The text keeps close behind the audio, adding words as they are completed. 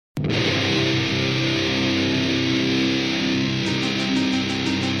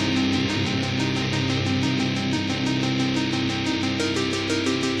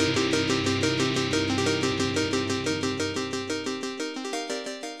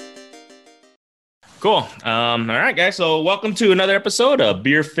Cool. All right, guys. So welcome to another episode of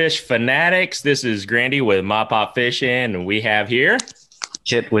Beer Fish Fanatics. This is Grandy with Mop Pop Fishing, and we have here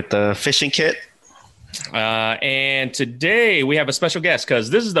Kit with the fishing kit. And today we have a special guest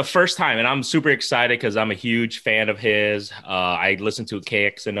because this is the first time, and I'm super excited because I'm a huge fan of his. I listen to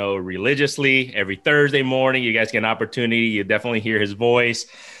KXNO religiously every Thursday morning. You guys get an opportunity. You definitely hear his voice.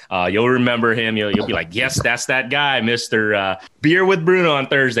 You'll remember him. You'll be like, yes, that's that guy, Mr. Beer with Bruno on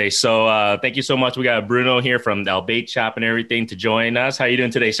Thursday. So thank you so much. We got Bruno here from the Bait Shop and everything to join us. How you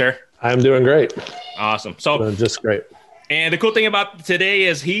doing today, sir? I'm doing great. Awesome. So just great. And the cool thing about today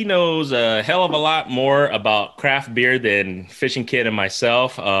is he knows a hell of a lot more about craft beer than Fishing Kit and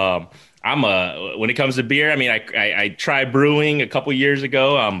myself. When it comes to beer, I mean, I tried brewing a couple years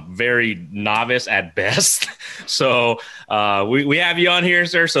ago. I'm very novice at best. So we have you on here,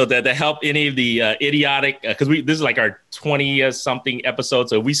 sir, so that to help any of the idiotic, because this is like our 20 something episode.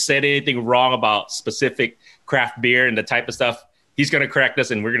 So if we said anything wrong about specific craft beer and the type of stuff, he's going to correct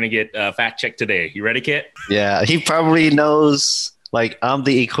us, and we're going to get fact checked today. You ready, Kit? Yeah, he probably knows, like, I'm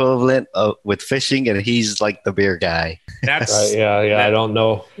the equivalent of with fishing, and he's like the beer guy. That's right, yeah. I don't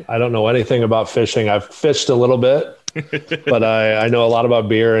know anything about fishing. I've fished a little bit, but I know a lot about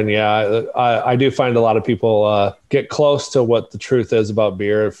beer, and I do find a lot of people get close to what the truth is about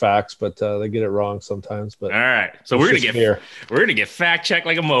beer facts, but they get it wrong sometimes. But all right, so we're gonna get fact checked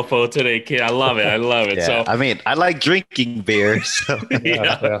like a mofo today, Kid. I love it. Yeah, so I mean, I like drinking beer. So.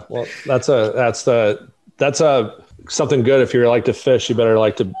 yeah. Well, that's something good. If you like to fish, you better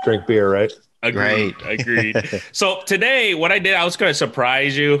like to drink beer, right? Agreed. So today, what I did, I was going to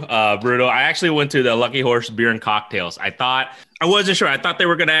surprise you, Bruno. I actually went to the Lucky Horse Beer and Cocktails. I wasn't sure. I thought they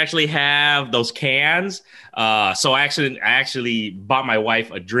were going to actually have those cans. So I actually bought my wife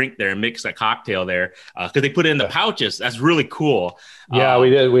a drink there and mixed a cocktail there because they put it in the pouches. That's really cool. Yeah,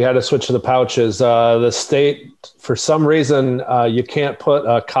 we did. We had to switch to the pouches. The state, for some reason, you can't put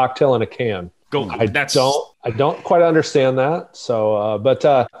a cocktail in a can. I don't quite understand that. So, but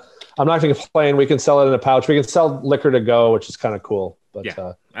I'm not going to complain. We can sell it in a pouch. We can sell liquor to go, which is kind of cool. But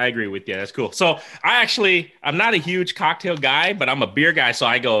yeah, I agree with you. That's cool. So I'm not a huge cocktail guy, but I'm a beer guy. So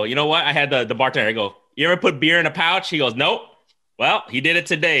I go, you know what? I had the bartender. I go, you ever put beer in a pouch? He goes, nope. Well, he did it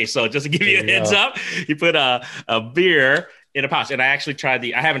today. So just to give you a heads up, he put a beer in a pouch. And I actually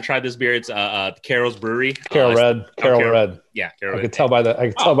I haven't tried this beer. It's Carol's Brewery. Carol Red. Yeah, Carol Red. I could tell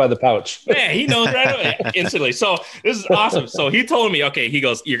by the pouch. Man, he knows right away instantly. So this is awesome. So he told me, okay, he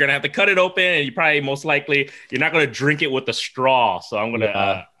goes, you're going to have to cut it open, and you probably most likely, you're not going to drink it with a straw. So I'm going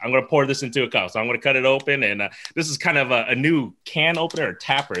to pour this into a cup. So I'm going to cut it open. And this is kind of a new can opener or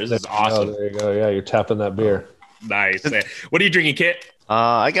tapper. This is awesome. Oh, there you go. Yeah, you're tapping that beer. Nice. What are you drinking, Kit?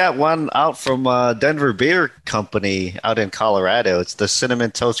 I got one out from Denver Beer Company out in Colorado. It's the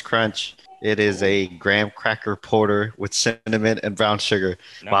Cinnamon Toast Crunch. It is a graham cracker porter with cinnamon and brown sugar.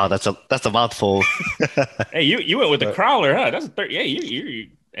 Nice. Wow, that's a mouthful. Hey, you went with the crowler, huh? That's you're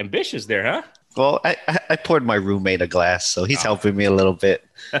ambitious there, huh? Well, I poured my roommate a glass, so he's helping me a little bit.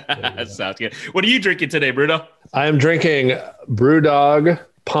 That sounds good. What are you drinking today, Bruno? I am drinking Brewdog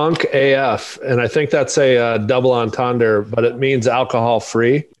Punk AF, and I think that's a double entendre, but it means alcohol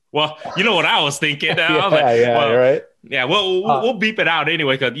free. Well, you know what I was thinking. Right. Yeah, we'll beep it out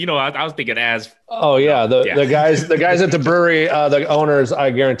anyway, because I was thinking as. Oh yeah, the guys at the brewery, the owners, I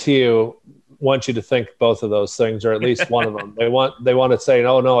guarantee you, want you to think both of those things, or at least one of them. They want to say,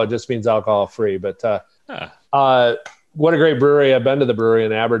 no, it just means alcohol free. But what a great brewery! I've been to the brewery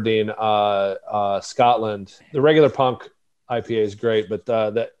in Aberdeen, Scotland. The regular Punk IPA is great, but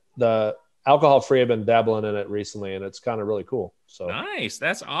the alcohol free, I've been dabbling in it recently, and it's kind of really cool. So nice,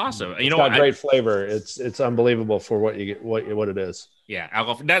 that's awesome. It's got great flavor. It's unbelievable for what you get, what it is. Yeah,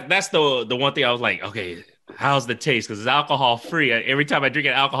 alcohol. That's the one thing I was like, okay, how's the taste? Because it's alcohol free. Every time I drink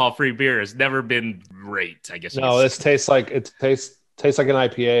an alcohol free beer, it's never been great. I guess. No, this tastes like an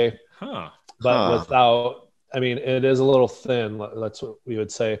IPA, but without. I mean, it is a little thin. That's what we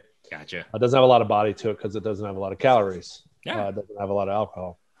would say. Gotcha. It doesn't have a lot of body to it because it doesn't have a lot of calories. Yeah, it doesn't have a lot of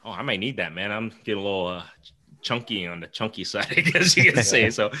alcohol. Oh, I might need that, man. I'm getting a little chunky on the chunky side, I guess you can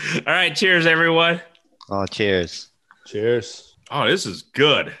say. So, all right, cheers, everyone. Oh, cheers. Cheers. Oh, this is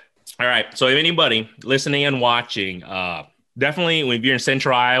good. All right, so if anybody listening and watching, definitely when you're in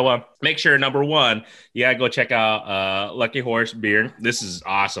Central Iowa, make sure, number one, you gotta go check out Lucky Horse Beer. This is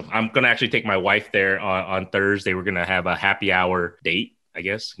awesome. I'm gonna actually take my wife there on Thursday. We're gonna have a happy hour date, I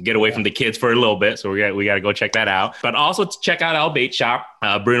guess, get away from the kids for a little bit. So we got to go check that out. But also to check out Bait Shop.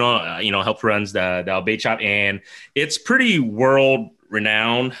 Bruno, helps runs the Bait Shop, and it's pretty world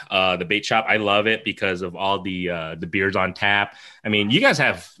renowned, the bait shop. I love it because of all the beers on tap. I mean, you guys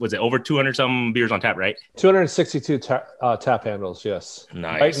have, was it over 200 some beers on tap, right? 262 tap handles, yes.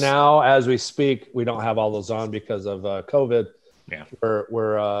 Nice. Right now, as we speak, we don't have all those on because of COVID. Yeah,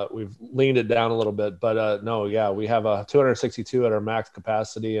 we've leaned it down a little bit, but no, yeah, we have 262 at our max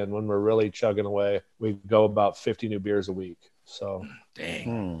capacity, and when we're really chugging away, we go about 50 new beers a week. So,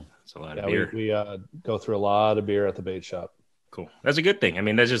 dang, that's a lot of beer. We go through a lot of beer at the bait shop. Cool. That's a good thing. I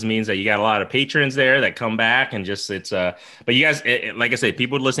mean, that just means that you got a lot of patrons there that come back and just but you guys, like I said,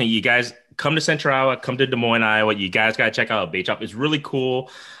 people listening, you guys come to Central Iowa, come to Des Moines, Iowa. You guys got to check out a bait shop. It's really cool.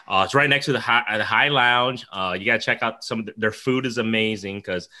 It's right next to the High Lounge. You got to check out their food is amazing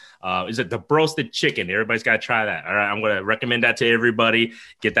because is it the roasted chicken? Everybody's got to try that. All right. I'm going to recommend that to everybody.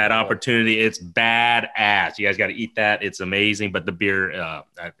 Get that opportunity. It's badass. You guys got to eat that. It's amazing. But the beer,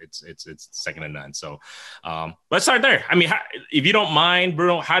 it's second to none. So let's start there. I mean, if you don't mind,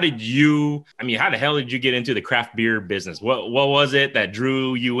 Bruno, how the hell did you get into the craft beer business? What was it that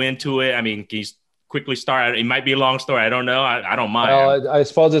drew you into it? I mean, can you quickly start? It might be a long story. I don't know. I don't mind. Well, I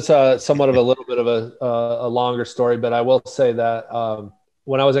suppose it's somewhat of a little bit of a longer story, but I will say that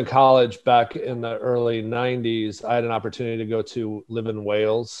when I was in college back in the early 90s, I had an opportunity to go to live in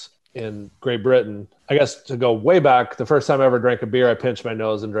Wales in Great Britain. I guess to go way back, the first time I ever drank a beer, I pinched my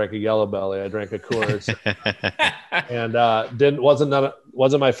nose and drank a Yellow Belly. I drank a Coors, and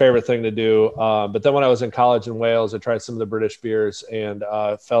wasn't my favorite thing to do. But then when I was in college in Wales, I tried some of the British beers and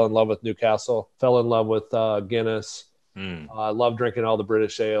fell in love with Newcastle. Fell in love with Guinness. I love drinking all the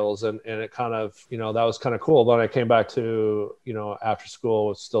British ales, and it kind of, that was kind of cool. When I came back to, after school,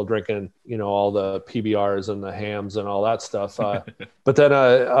 was still drinking, all the PBRs and the hams and all that stuff. But then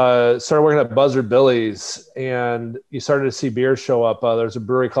I started working at Buzzard Billy's, and you started to see beers show up. There's a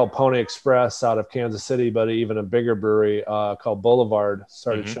brewery called Pony Express out of Kansas City, but even a bigger brewery called Boulevard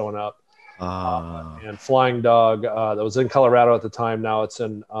started showing up. And Flying Dog, that was in Colorado at the time. Now it's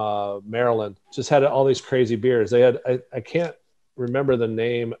in Maryland. Just had all these crazy beers. They had, I can't remember the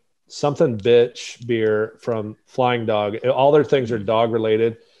name, something bitch beer from Flying Dog. All their things are dog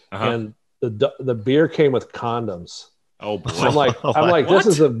related. And the beer came with condoms. Oh boy. So I'm like, this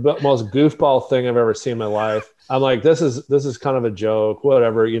is the most goofball thing I've ever seen in my life. I'm like, this is kind of a joke,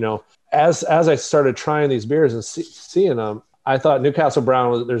 whatever, as I started trying these beers and seeing them, I thought Newcastle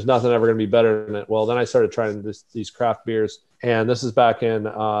Brown there's nothing ever going to be better than it. Well, then I started trying these craft beers, and this is back in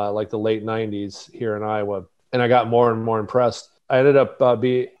like the late 90s here in Iowa, and I got more and more impressed. I ended up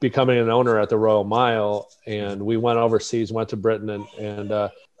becoming an owner at the Royal Mile, and we went overseas, went to Britain, and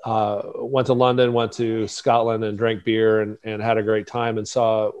went to London, went to Scotland, and drank beer and had a great time, and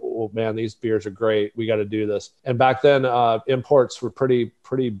saw, oh man, these beers are great. We got to do this. And back then, imports were pretty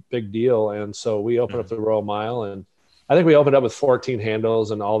big deal, and so we opened up the Royal Mile, and I think we opened up with 14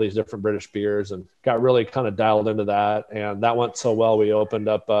 handles and all these different British beers, and got really kind of dialed into that. And that went so well, we opened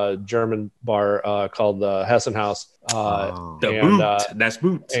up a German bar called the Hessen House. That's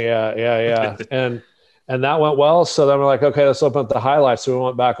Boot. Yeah. and that went well. So then we're like, okay, let's open up the High Life. So we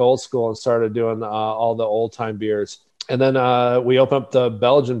went back old school and started doing all the old time beers. And then we opened up the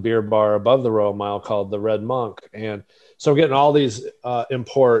Belgian beer bar above the Royal Mile called the Red Monk. And so we're getting all these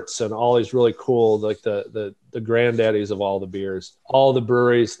imports and all these really cool, like the granddaddies of all the beers, all the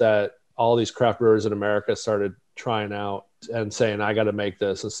breweries that all these craft brewers in America started trying out and saying, I got to make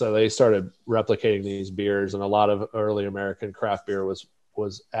this. And so they started replicating these beers. And a lot of early American craft beer was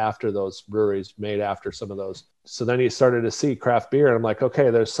after those breweries, made after some of those. So then you started to see craft beer, and I'm like,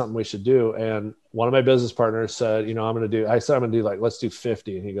 okay, there's something we should do. And one of my business partners said, I said, I'm going to do let's do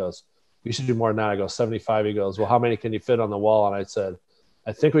 50. And he goes, you should do more than that. I go, 75. He goes, well, how many can you fit on the wall? And I said,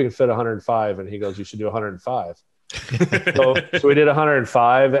 I think we can fit 105. And he goes, you should do 105. so we did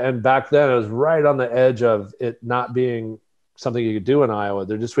 105. And back then it was right on the edge of it not being something you could do in Iowa.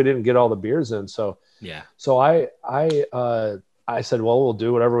 We didn't get all the beers in. So, yeah. So I said, well, we'll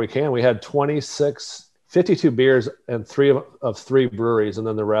do whatever we can. We had 52 beers and three breweries. And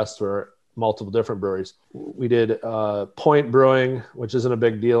then the rest were multiple different breweries. We did Point Brewing, which isn't a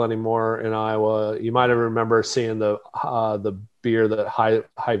big deal anymore in Iowa. You might have remember seeing the beer that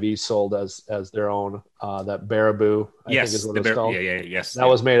Hy-Vee sold as their own, that Baraboo, I think is what it's called. Yes. That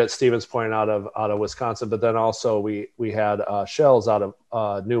was made at Stevens Point out of Wisconsin. But then also we had Shells out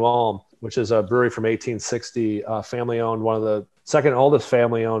of New Ulm, which is a brewery from 1860, family owned, one of the second oldest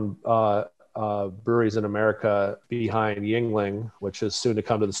family owned breweries in America behind Yuengling, which is soon to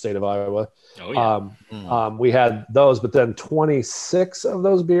come to the state of Iowa. Oh, yeah. We had those, but then 26 of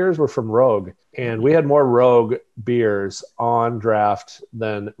those beers were from Rogue. And we had more Rogue beers on draft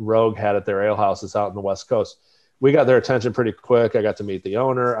than Rogue had at their ale houses out in the West Coast. we got their attention pretty quick. I got to meet the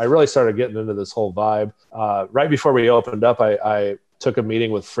owner. I really started getting into this whole vibe. Right before we opened up, I took a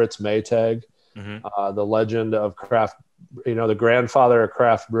meeting with Fritz Maytag, the legend of craft, the grandfather of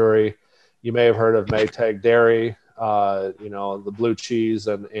craft brewery. You may have heard of Maytag Dairy, the blue cheese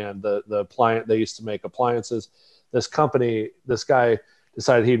and the appliance. They used to make appliances. This guy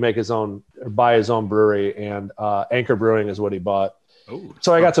decided he'd make buy his own brewery, and Anchor Brewing is what he bought. Ooh,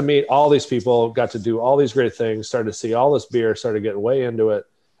 so I got to meet all these people, got to do all these great things, started to see all this beer, started getting way into it,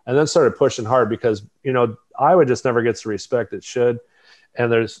 and then started pushing hard because, Iowa just never gets the respect it should.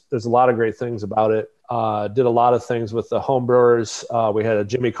 And there's a lot of great things about it. Did a lot of things with the home brewers. We had a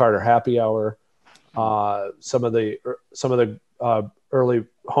Jimmy Carter happy hour. Some of the early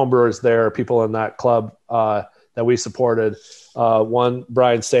home brewers there, people in that club that we supported. One,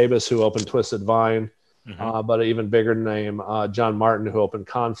 Brian Sabis, who opened Twisted Vine. But an even bigger name, John Martin, who opened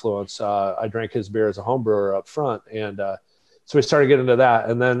Confluence. I drank his beer as a home brewer up front. And so we started getting into that.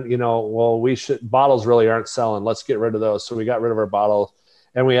 And then, bottles really aren't selling. Let's get rid of those. So we got rid of our bottle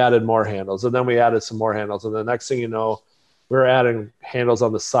and we added more handles. And then we added some more handles. And the next thing you know, we're adding handles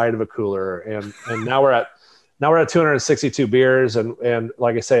on the side of a cooler. And now we're at 262 beers. And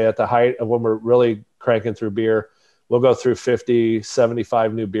like I say, at the height of when we're really cranking through beer, we'll go through 50,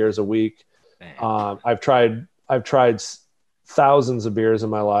 75 new beers a week. I've tried thousands of beers in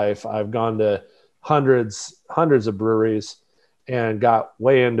my life. I've gone to hundreds of breweries and got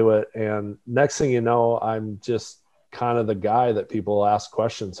way into it. And next thing you know, I'm just kind of the guy that people ask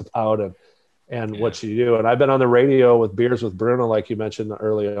questions about and what you do. And I've been on the radio with Beers with Bruno, like you mentioned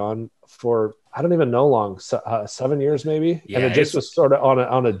early on, for I don't even know long, 7 years maybe. Yeah, and it just was sort of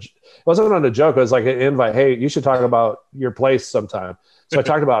it wasn't on a joke. It was like an invite. Hey, you should talk about your place sometime. So I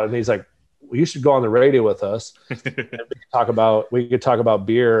talked about it, and he's like, well, you should go on the radio with us. And we could talk about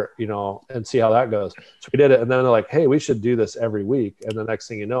beer, and see how that goes. So we did it. And then they're like, hey, we should do this every week. And the next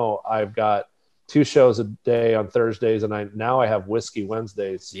thing you know, I've got 2 shows a day on Thursdays, and I have Whiskey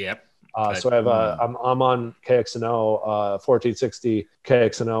Wednesdays. Yep. So I have I'm on KXNO, 1460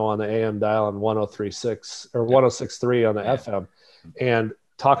 KXNO on the AM dial and 103.6 or 106.3 on the FM, and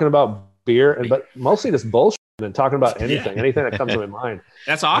talking about beer but mostly just bullshit and talking about anything that comes to my mind.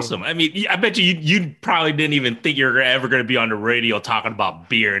 That's awesome. I mean, I bet you probably didn't even think you were ever going to be on the radio talking about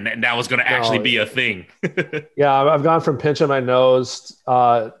beer, and that was going to actually be a thing. Yeah, I've gone from pinching my nose,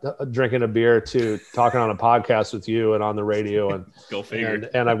 drinking a beer, to talking on a podcast with you and on the radio, and go figure.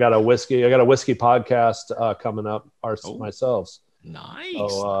 And I've got a whiskey podcast coming up myself. Nice.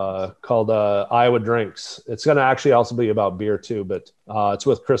 So, called Iowa Drinks. It's going to actually also be about beer too, but it's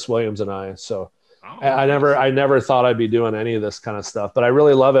with Chris Williams and I. So. I never thought I'd be doing any of this kind of stuff, but I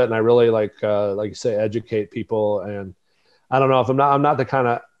really love it. And I really like you say, educate people. And I don't know if I'm not the kind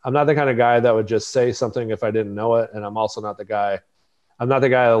of guy that would just say something if I didn't know it. And I'm also not the guy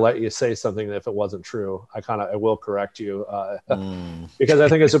that'll let you say something if it wasn't true. I will correct you because I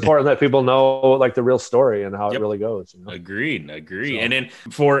think it's important that people know like the real story and how it really goes. Agreed. So. And then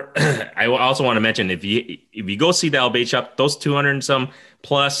I also want to mention, if you go see the El Bait Shop, those 200 and some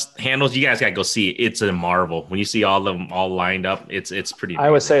plus handles, you guys got to go see it. It's a marvel when you see all of them all lined up. It's pretty amazing.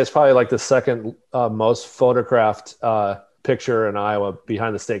 I would say it's probably like the second most photographed picture in Iowa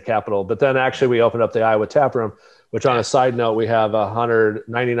behind the state capitol. But then actually we opened up the Iowa Tap Room, which on a side note, we have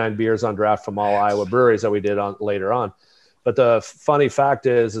 199 beers on draft from all Iowa breweries that we did on later on. But the funny fact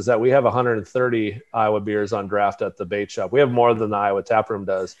is that we have 130 Iowa beers on draft at the Bait Shop. We have more than the Iowa Tap Room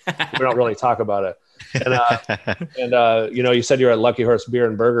does. We don't really talk about it. And you said you're at Lucky Horse Beer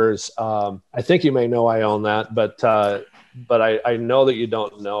and Burgers. I think you may know I own that, but I know that you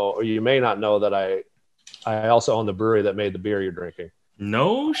don't know, or you may not know that I also own the brewery that made the beer you're drinking.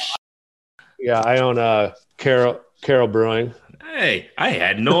 No. Yeah, I own Carol Brewing. Hey, I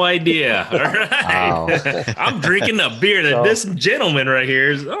had no idea. All right. Wow. I'm drinking a beer that this gentleman right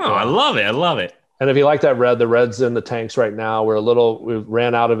here is. Oh, I love it. And if you like that red, the red's in the tanks right now. We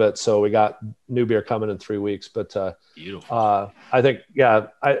ran out of it, so we got new beer coming in 3 weeks. But beautiful. I think,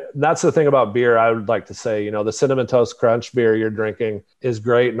 that's the thing about beer. I would like to say, the Cinnamon Toast Crunch beer you're drinking is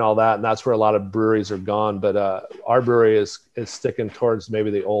great and all that, and that's where a lot of breweries are gone. But our brewery is sticking towards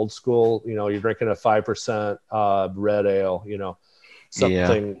maybe the old school. You're drinking a 5% red ale.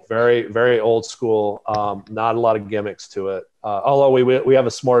 Something very, very old school. Not a lot of gimmicks to it. Although we have a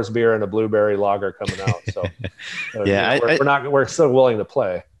s'mores beer and a blueberry lager coming out, so we're still willing to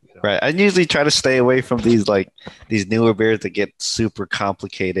play. Right. I usually try to stay away from these newer beers that get super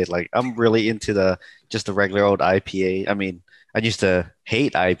complicated. Like I'm really into just the regular old IPA. I mean, I used to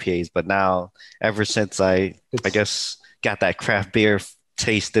hate IPAs, but now ever since I guess got that craft beer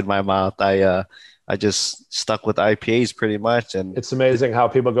taste in my mouth, I I just stuck with IPAs pretty much. And it's amazing how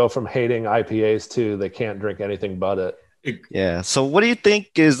people go from hating IPAs to they can't drink anything but it. Yeah. So what do you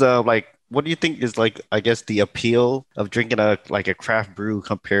think is what do you think is like, I guess, the appeal of drinking a craft brew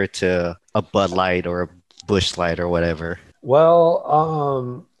compared to a Bud Light or a Busch Light or whatever?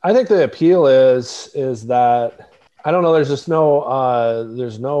 Well, I think the appeal is that I don't know. There's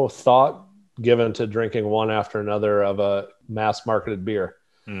no thought given to drinking one after another of a mass marketed beer.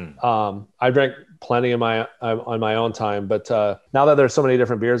 I drank plenty on my own time, but now that there's so many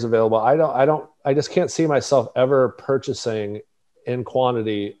different beers available, I just can't see myself ever purchasing in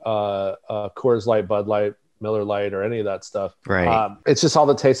quantity Coors Light, Bud Light, Miller Lite, or any of that stuff. Right. It's just all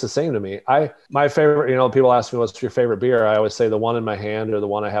that tastes the same to me. My favorite, people ask me what's your favorite beer. I always say the one in my hand or the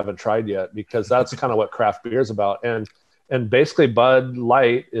one I haven't tried yet, because that's kind of what craft beer is about. And basically Bud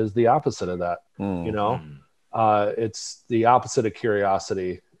Light is the opposite of that. It's the opposite of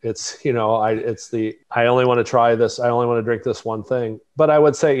curiosity. It's, I only want to try this. I only want to drink this one thing. But I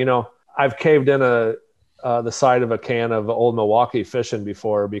would say, I've caved in the side of a can of Old Milwaukee fishing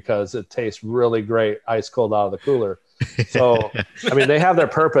before because it tastes really great, ice cold out of the cooler. So, I mean, they have their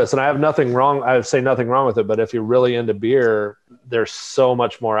purpose, and I have nothing wrong. I say nothing wrong with it, but if you're really into beer, there's so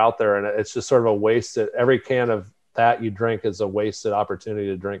much more out there, and it's just sort of a wasted. Every can of that you drink is a wasted opportunity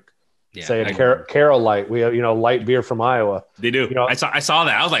to drink. Yeah, say a Carol Light. We have, light beer from Iowa. They do. I saw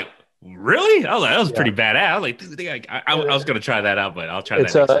that. I was like, really? I was like, that was pretty badass. I was like, dude, I was going to try that out, but I'll try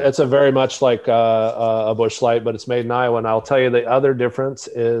that. It's a very much like a Busch Light, but it's made in Iowa. And I'll tell you the other difference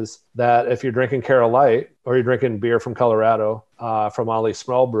is that if you're drinking Carol Light or you're drinking beer from Colorado, from all these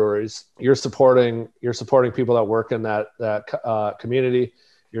small breweries, you're supporting people that work in that community.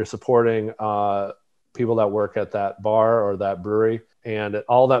 You're supporting people that work at that bar or that brewery. And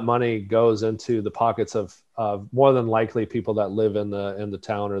all that money goes into the pockets of more than likely people that live in the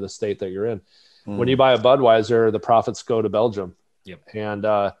town or the state that you're in. When you buy a Budweiser, the profits go to Belgium. Yep.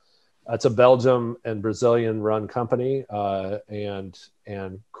 And it's a Belgium and Brazilian run company. And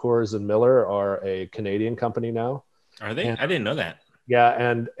Coors and Miller are a Canadian company now. Are they? I didn't know that.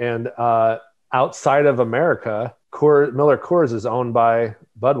 Yeah. And outside of America, Miller Coors is owned by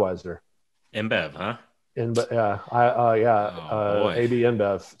Budweiser. InBev, huh? AB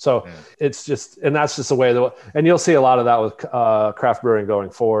InBev. So it's just, and that's just the way and you'll see a lot of that with craft brewing going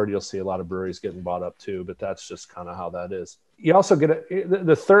forward. You'll see a lot of breweries getting bought up too, but that's just kind of how that is. You also get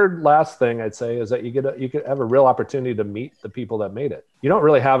the third last thing I'd say is that you could have a real opportunity to meet the people that made it. You don't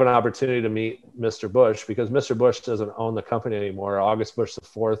really have an opportunity to meet Mr. Busch because Mr. Busch doesn't own the company anymore. August Busch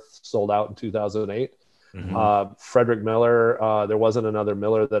IV sold out in 2008. Frederick Miller, there wasn't another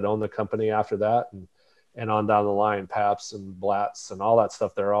Miller that owned the company after that. And on down the line, Pabst and Blatz and all that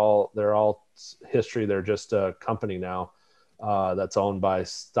stuff, they're all history. They're just a company now that's owned by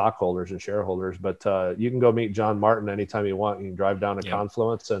stockholders and shareholders. But you can go meet John Martin anytime you want. You can drive down to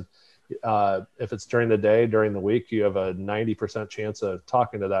Confluence, and if it's during the day, during the week, you have a 90% chance of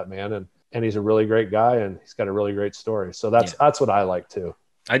talking to that man. And he's a really great guy, and he's got a really great story. So that's what I like too.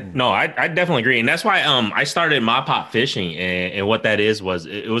 I definitely agree. And that's why I started Mod Pop Fishing. And what that was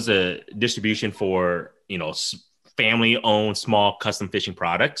it was a distribution for, family owned small custom fishing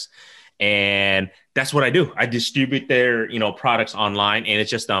products. And that's what I do. I distribute their, products online, and it's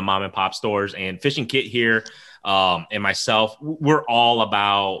just mom and pop stores. And Fishing Kit here and myself, we're all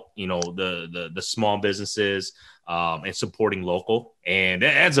about, the small businesses and supporting local. And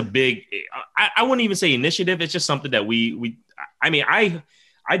that's a big, I wouldn't even say initiative. It's just something that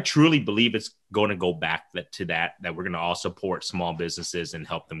I truly believe it's going to go back to that we're going to all support small businesses and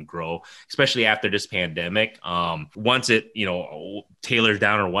help them grow, especially after this pandemic. Once it, tailors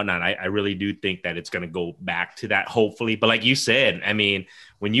down or whatnot, I really do think that it's going to go back to that, hopefully. But like you said,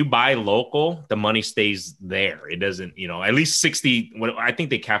 when you buy local, the money stays there. It doesn't, at least 60, I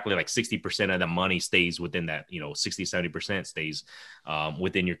think they calculate like 60% of the money stays within that, 60, 70% stays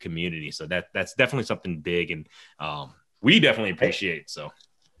within your community. So that's definitely something big. And we definitely appreciate. So.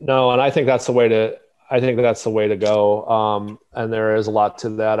 No, and I think that's the way to go. And there is a lot to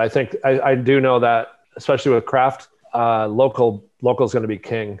that. I think I do know that, especially with craft, local is going to be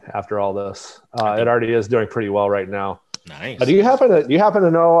king after all this. It already is doing pretty well right now. Nice. Do you happen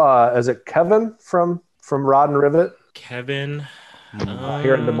to know? Is it Kevin from Rod and Rivet? Kevin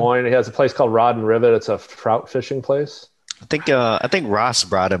here in Des Moines. He has a place called Rod and Rivet. It's a trout fishing place. I think Ross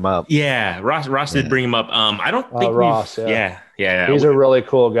brought him up. Yeah, Ross did bring him up. I don't think Ross. Yeah. He's a really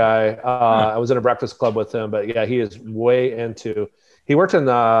cool guy. I was in a breakfast club with him, but yeah, he is way into. He worked in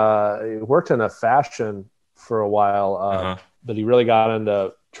a fashion for a while, but he really got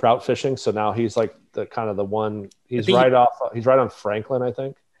into trout fishing. So now he's like the one. He's right on Franklin, I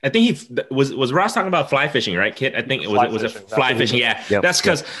think. I think was Ross talking about fly fishing, right, Kit? I think it was fly fishing. Yeah, yep. That's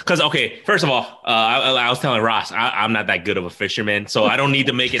because okay. First of all, I was telling Ross I'm not that good of a fisherman, so I don't need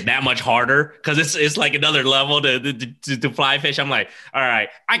to make it that much harder because it's like another level to fly fish. I'm like, all right,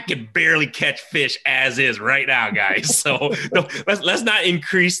 I can barely catch fish as is right now, guys. So let's not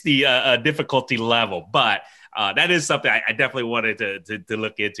increase the difficulty level, but. That is something I definitely wanted to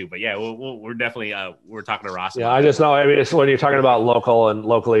look into, but yeah, we're definitely we're talking to Ross. Yeah, I just know. I mean, it's when you're talking about local and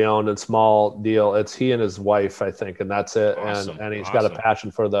locally owned and small deal, it's he and his wife, I think, and that's it. Awesome. And he's got a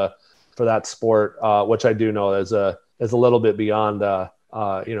passion for that sport, which I do know is a little bit beyond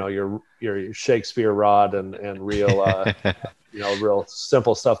your Shakespeare rod and real real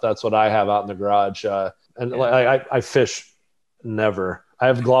simple stuff. That's what I have out in the garage, I fish never. I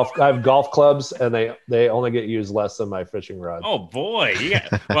have golf clubs, and they only get used less than my fishing rod. Oh boy, yeah.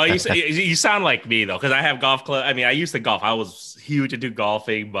 Well, you sound like me though, because I have golf club. I mean, I used to golf. I was huge into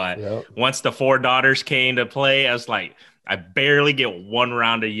golfing, but once the 4 daughters came to play, I was like, I barely get 1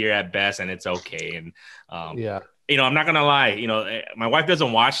 round a year at best, and it's okay. And I'm not gonna lie. My wife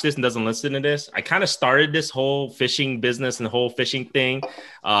doesn't watch this and doesn't listen to this. I kind of started this whole fishing business and the whole fishing thing,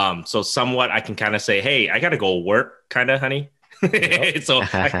 so somewhat I can kind of say, hey, I gotta go work, kind of, honey. So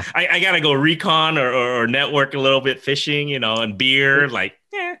I gotta go recon or network a little bit fishing, and beer,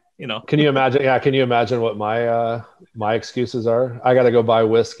 Can you imagine? Yeah, can you imagine what my excuses are? I gotta go buy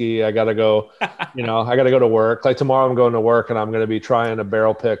whiskey. I gotta go, I gotta go to work. Like tomorrow, I'm going to work and I'm gonna be trying to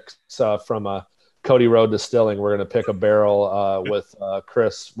barrel pick from Cody Road Distilling. We're gonna pick a barrel with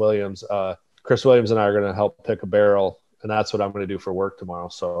Chris Williams. Chris Williams and I are gonna help pick a barrel. And that's what I'm going to do for work tomorrow.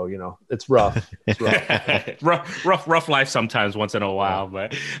 So, it's rough. It's rough. rough life sometimes once in a while.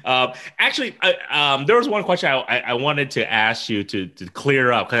 But actually, there was one question I wanted to ask you to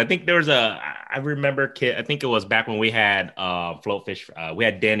clear up. Because I think there was I remember, Kit, I think it was back when we had Float Fish. We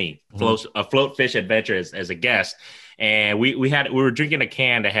had Denny, Float Fish Adventure as a guest. And we were drinking a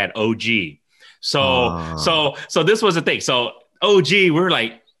can that had OG. So this was the thing. So OG, we were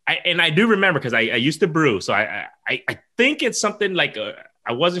like, I do remember because I used to brew. So I think it's something like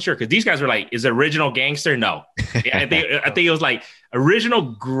I wasn't sure because these guys were like, is it Original Gangster? No. I think it was like Original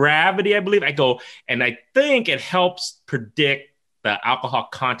Gravity, I believe. I go, and I think it helps predict the alcohol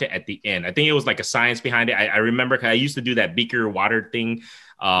content at the end. I think it was like a science behind it. I remember because I used to do that beaker water thing,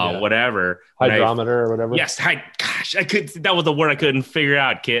 whatever. Hydrometer or whatever. Yes. That was the word I couldn't figure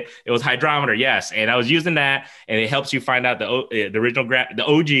out, Kit. It was hydrometer. Yes. And I was using that and it helps you find out the original the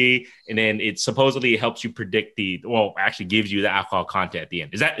OG. And then it supposedly helps you predict actually gives you the alcohol content at the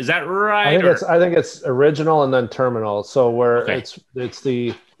end. Is that right? I think it's original and then terminal. So where it's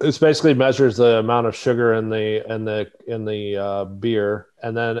basically measures the amount of sugar in the beer.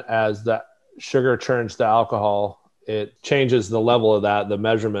 And then as that sugar turns to alcohol, it changes the level of that, the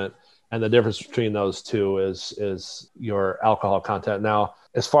measurement, and the difference between those two is your alcohol content. Now,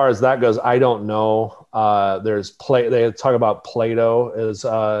 as far as that goes, I don't know. They talk about Plato is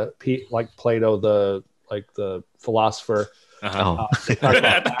like Plato, the philosopher. Not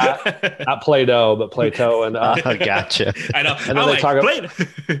Plato, but Plato, and gotcha. I know. And then they talk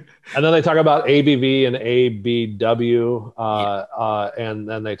and then they talk about ABV and ABW, and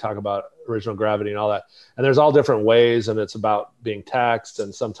then they talk about original gravity and all that. And there's all different ways, and it's about being taxed,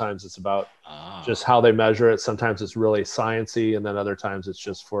 and sometimes it's about just how they measure it. Sometimes it's really sciencey, and then other times it's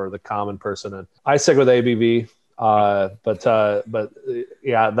just for the common person. And I stick with ABV. But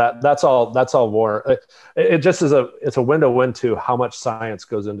yeah, that's all more. It just it's a window into how much science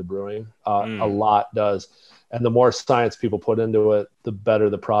goes into brewing. A lot does. And the more science people put into it, the better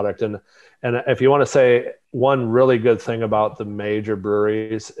the product. And if you want to say one really good thing about the major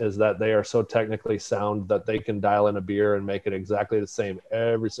breweries is that they are so technically sound that they can dial in a beer and make it exactly the same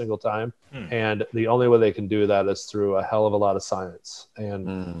every single time. And the only way they can do that is through a hell of a lot of science.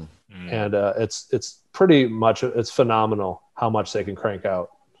 And it's pretty much, it's phenomenal how much they can crank out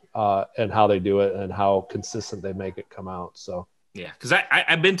and how they do it and how consistent they make it come out. So. Yeah, because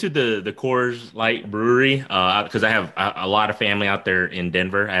I've been to the Coors Light Brewery because I have a lot of family out there in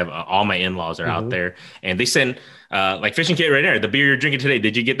Denver. I have all my in-laws are out there, and they send like Fishing Kit right there. The beer you're drinking today,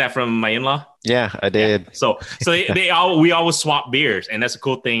 did you get that from my in-law? Yeah, I did. Yeah. So we always swap beers, and that's a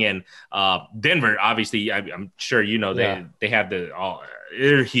cool thing. And Denver, obviously, I'm sure they have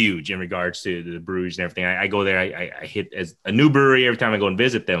they're huge in regards to the breweries and everything. I go there, I hit as a new brewery every time I go and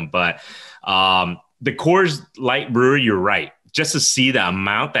visit them. But the Coors Light Brewery, you're right. Just to see the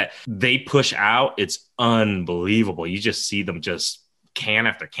amount that they push out, it's unbelievable. You just see them just can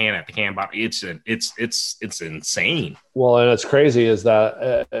after can after can. But it's insane. Well, and it's crazy is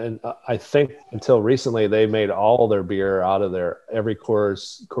that, and I think until recently they made all their beer out of there. Every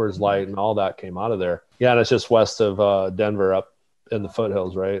Coors Light and all that came out of there. Yeah, and it's just west of Denver, up in the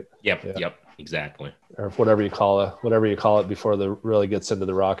foothills, right? Yep, exactly. Or whatever you call it before the really gets into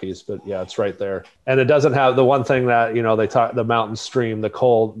the Rockies. But yeah, it's right there. And it doesn't have the one thing that, they talk, the mountain stream, the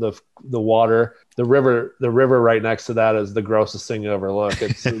cold, the water, the river right next to that is the grossest thing you ever look.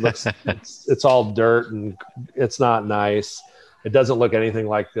 It's all dirt and it's not nice. It doesn't look anything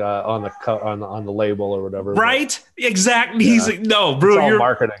like on the label or whatever. Right? Exactly. Yeah. He's like, no, bro, it's all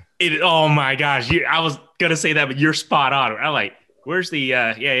marketing. Oh my gosh. I was going to say that, but you're spot on. I'm like, where's the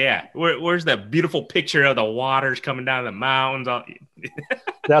where's the beautiful picture of the waters coming down the mountains?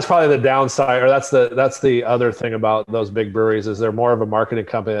 That's probably the downside, or that's the other thing about those big breweries is they're more of a marketing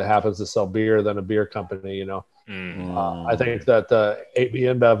company that happens to sell beer than a beer company. I think that AB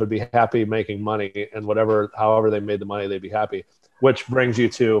InBev would be happy making money, and however they made the money, they'd be happy. Which brings you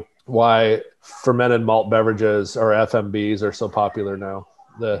to why fermented malt beverages or FMBs are so popular now.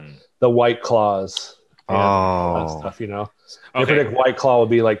 The White Claws. And stuff, Okay. I predict White Claw will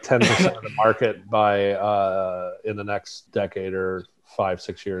be like 10% of the market by in the next decade or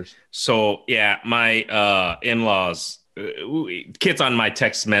 5-6 years. So yeah, my in-laws, kids on my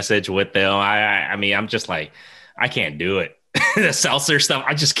text message with them. I mean, I'm just like, I can't do it. The seltzer stuff,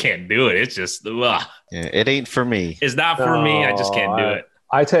 I just can't do it. It's just, it ain't for me. It's not for me. I just can't do it.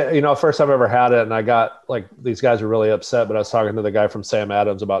 First time I ever had it, and I got like these guys were really upset. But I was talking to the guy from Sam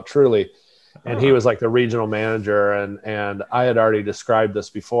Adams about Truly. And he was like the regional manager, and I had already described this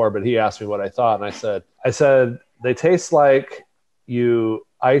before, but he asked me what I thought, and I said they taste like you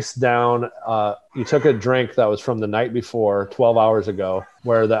iced down. You took a drink that was from the night before, 12 hours ago,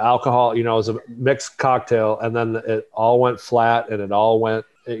 where the alcohol, was a mixed cocktail, and then it all went flat, and it all went,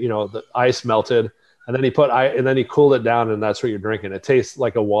 the ice melted. And then he cooled it down, and that's what you're drinking. It tastes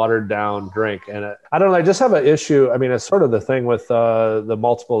like a watered down drink. And I don't know. I just have an issue. I mean, it's sort of the thing with the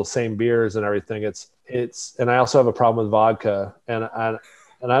multiple same beers and everything. And I also have a problem with vodka. And I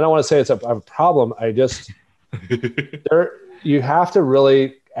don't want to say it's a problem. I just you have to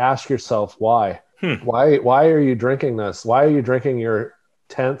really ask yourself why. Why are you drinking this? Why are you drinking your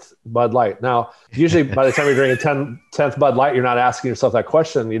 10th Bud Light? Now, usually by the time you're drinking 10th Bud Light, you're not asking yourself that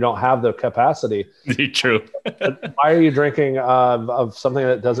question. You don't have the capacity. True. Why are you drinking of something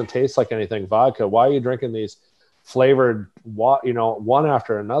that doesn't taste like anything, vodka? Why are you drinking these flavored, one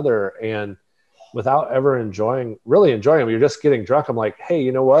after another, and without ever really enjoying them? You're just getting drunk. I'm like, hey,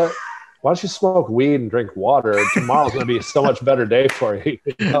 you know what? Why don't you smoke weed and drink water? Tomorrow's going to be so much better day for you.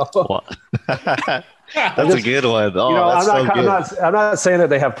 That's a good one. I'm not saying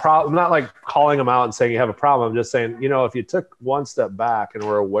that they have problems. I'm not like calling them out and saying you have a problem. I'm just saying, if you took one step back and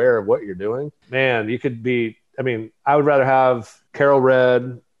were aware of what you're doing, man, you could be. I mean, I would rather have Carol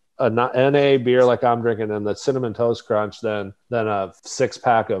Red, a NA beer like I'm drinking, and the Cinnamon Toast Crunch than a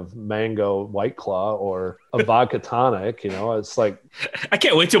 6-pack of Mango White Claw or a vodka tonic. It's like I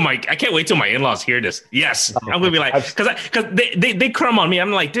can't wait till my in-laws hear this. Yes, I'm gonna be like, because they crumb on me.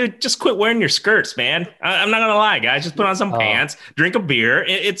 I'm like, dude, just quit wearing your skirts, man. I'm not gonna lie, guys. Just put on some pants, drink a beer.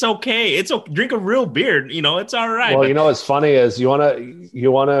 It's okay. Drink a real beer. It's all right. Well, what's funny is you wanna,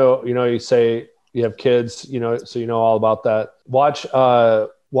 you say you have kids, so all about that.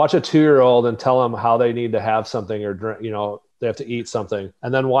 Watch a 2-year-old and tell them how they need to have something or drink, they have to eat something.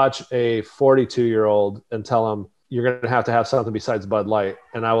 And then watch a 42-year-old and tell them you're going to have something besides Bud Light.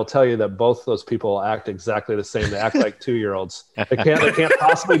 And I will tell you that both those people act exactly the same. They act like 2-year-olds. They can't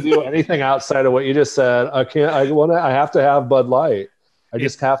possibly do anything outside of what you just said. I have to have Bud Light. I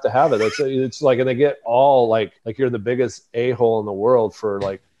just have to have it. It's like, and they get all like you're the biggest a-hole in the world for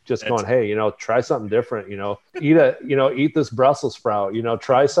like, just going, hey, try something different, eat this Brussels sprout,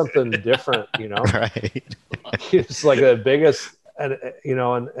 try something different, Right. It's like the biggest, and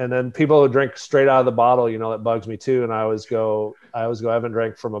then people who drink straight out of the bottle, that bugs me too. And I always go, I haven't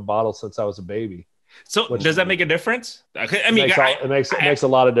drank from a bottle since I was a baby. So does that make a difference? Okay. I mean, it makes a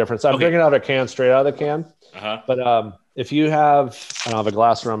lot of difference. I'm drinking out of a can, straight out of the can. But if you have, I don't have a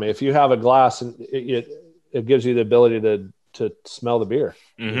glass around me. If you have a glass, and it gives you the ability to smell the beer,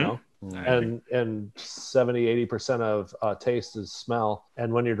 and 70-80% of taste is smell.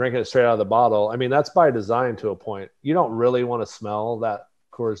 And when you're drinking it straight out of the bottle, I mean, that's by design to a point. You don't really want to smell that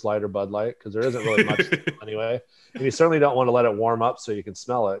Coors Light or Bud Light because there isn't really much anyway. And you certainly don't want to let it warm up so you can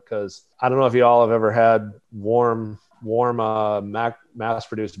smell it, because I don't know if you all have ever had warm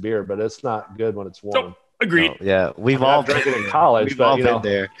mass-produced beer, but it's not good when it's warm. Agreed. Yeah, we've I mean, all I've drank been it in college, We've but all you been know,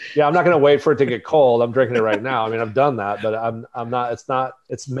 there. yeah, I'm not going to wait for it to get cold. I'm drinking it right now. I mean, I've done that, but I'm not.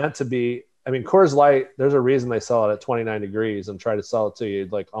 It's meant to be. I mean, Coors Light. There's a reason they sell it at 29 degrees and try to sell it to you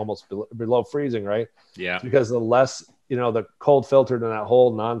like almost below freezing, right? Yeah. It's because the less the cold filtered and that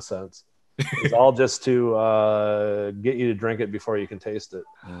whole nonsense is all just to get you to drink it before you can taste it.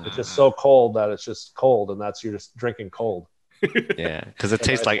 It's just so cold that it's just cold, and you're just drinking cold. Yeah, because it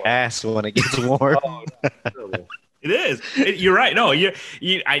tastes like ass when it gets warm. Oh, terrible. It is. You're right. No, you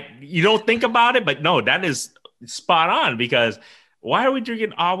don't think about it, but no, that is spot on because why are we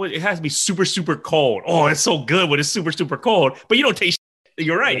drinking always? It has to be super, super cold. Oh, it's so good when it's super, super cold, but you don't taste.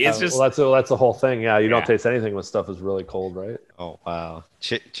 You're right. Yeah, it's just that's the whole thing. Yeah, you don't taste anything when stuff is really cold, right? Oh wow!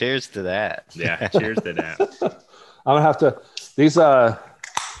 Cheers to that. Yeah, cheers to that. I'm gonna have to. These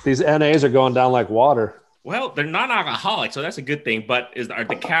NAs are going down like water. Well, they're non-alcoholic, so that's a good thing. But are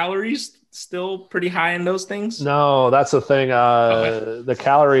the calories still pretty high in those things? No, that's the thing. Okay. The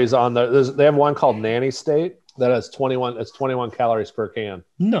calories on they have one called Nanny State that has 21. It's 21 calories per can.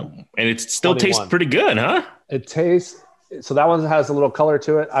 No, and it still 21. tastes pretty good, huh? It tastes. So that one has a little color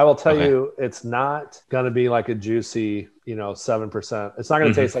to it. I will tell you, it's not going to be like a juicy, 7%. It's not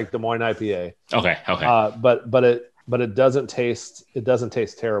going to taste like Des Moines IPA. Okay. But it doesn't taste. It doesn't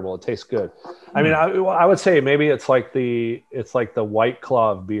taste terrible. It tastes good. I mean, I would say maybe it's like the White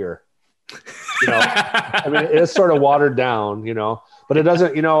Claw of beer. I mean, it is sort of watered down, but it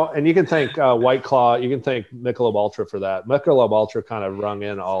doesn't, and you can thank White Claw, you can thank Michelob Ultra for that. Michelob Ultra kind of rung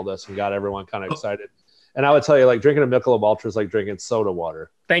in all this and got everyone kind of excited. And I would tell you, like drinking a Michelob Ultra is like drinking soda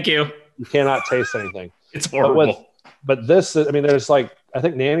water. Thank you. You cannot taste anything. It's horrible. But this, I mean, there's like, I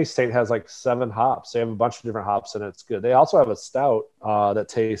think Nanny State has like 7 hops. They have a bunch of different hops and it's good. They also have a stout that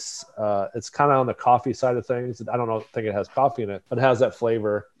tastes, it's kind of on the coffee side of things. I don't think it has coffee in it, but it has that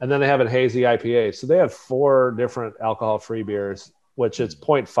flavor. And then they have a hazy IPA. So they have 4 different alcohol-free beers, which is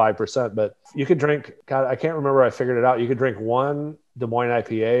 0.5%, but you could drink, God, I can't remember. I figured it out. You could drink 1 Des Moines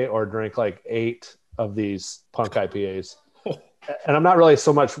IPA or drink like 8 of these punk IPAs. And I'm not really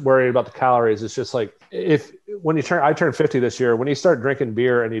so much worried about the calories. It's just like I turned 50 this year, when you start drinking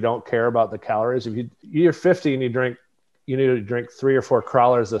beer and you don't care about the calories, if you're 50 and you need to drink 3 or 4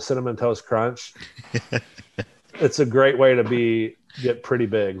 crawlers of Cinnamon Toast Crunch, it's a great way to get pretty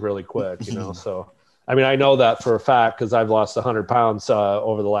big really quick, So, I mean, I know that for a fact because I've lost 100 pounds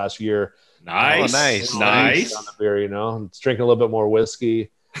over the last year. Nice. Nice. On the beer, It's drinking a little bit more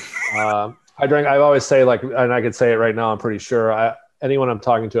whiskey. I always say and I could say it right now, I'm pretty sure anyone I'm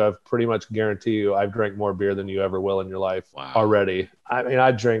talking to, I've pretty much guarantee you I've drank more beer than you ever will in your life already. I mean,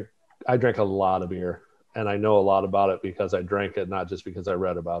 I drink a lot of beer and I know a lot about it because I drank it, not just because I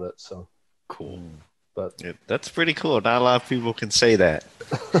read about it. So cool. But that's pretty cool. Not a lot of people can say that.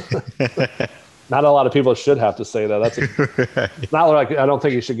 Not a lot of people should have to say that. It's not like, I don't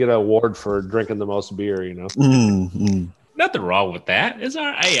think you should get an award for drinking the most beer, Mm-hmm. Nothing wrong with that. It's all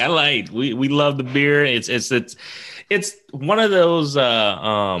right. Hey, we love the beer. It's one of those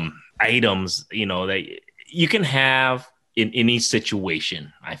items, that you can have in any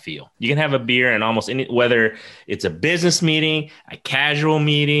situation. I feel you can have a beer in almost any, whether it's a business meeting, a casual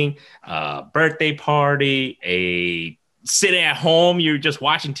meeting, a birthday party, a sitting at home, you're just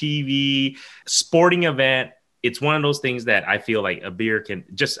watching TV, sporting event. It's one of those things that I feel like a beer can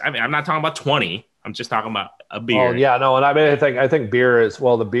I'm not talking about 20. I'm just talking about a beer. Oh yeah, no, and I mean, I think beer is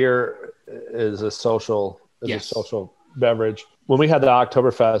the beer is a social beverage. When we had the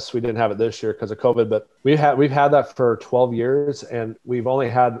Oktoberfest, we didn't have it this year because of COVID, but we've had that for 12 years, and we've only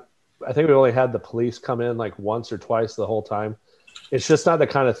had the police come in like once or twice the whole time. It's just not the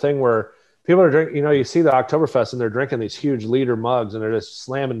kind of thing where people are drinking. You see the Oktoberfest and they're drinking these huge liter mugs and they're just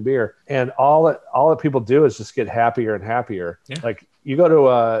slamming beer, and all that people do is just get happier and happier. Yeah. Like you go to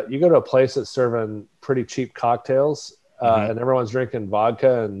a place that's serving pretty cheap cocktails, and everyone's drinking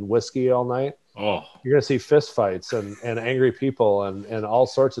vodka and whiskey all night. Oh, you're gonna see fist fights and angry people and all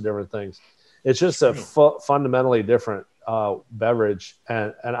sorts of different things. It's just a fundamentally different beverage,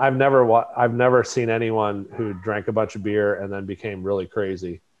 and I've never seen anyone who drank a bunch of beer and then became really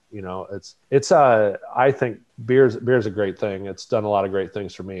crazy. It's I think beer's a great thing. It's done a lot of great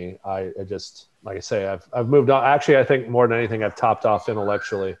things for me. I just, like I say, I've moved on. Actually, I think more than anything, I've topped off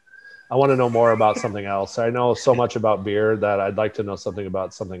intellectually. I want to know more about something else. I know so much about beer that I'd like to know something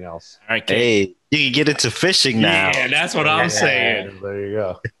about something else. All right, hey, you can get into fishing now. Yeah, that's what I'm saying. There you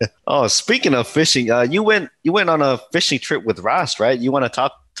go. Oh, speaking of fishing, you went on a fishing trip with Ross, right? You want to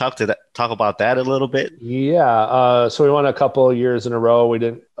talk talk about that a little bit? Yeah. So we won a couple of years in a row. We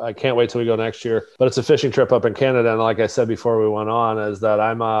didn't. I can't wait till we go next year. But it's a fishing trip up in Canada, and like I said before we went on, is that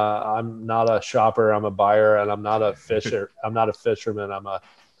I'm not a shopper. I'm a buyer, and I'm not a fisher. I'm not a fisherman. I'm not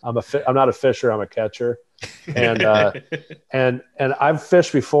a fisher. I'm a catcher. And and I've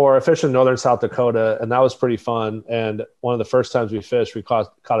fished before. I fished in northern South Dakota, and that was pretty fun. And one of the first times we fished, we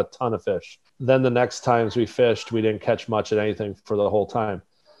caught a ton of fish. Then the next times we fished, we didn't catch much of anything for the whole time.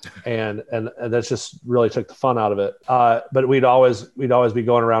 And that's just really took the fun out of it. But we'd always be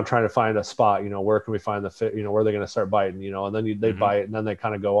going around trying to find a spot, where can we find the fish, where they're going to start biting, and then they'd bite and then they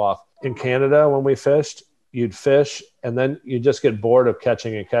kind of go off. In Canada, when we fished, you'd fish and then you just get bored of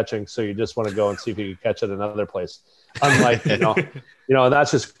catching. So you just want to go and see if you can catch it another place. Unlike, and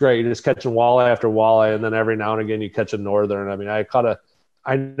that's just great. You're just catching walleye after walleye. And then every now and again you catch a northern. I mean,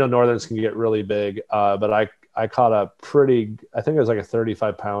 I know northerns can get really big, but I caught a pretty, I think it was like a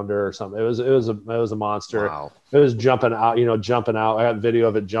 35 pounder or something. It was a monster. Wow. It was jumping out. I got video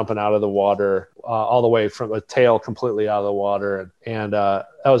of it jumping out of the water, all the way from a tail completely out of the water. And that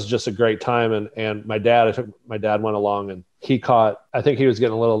was just a great time. And my dad went along and he caught, I think he was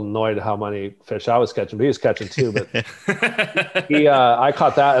getting a little annoyed at how many fish I was catching, but he was catching too, but I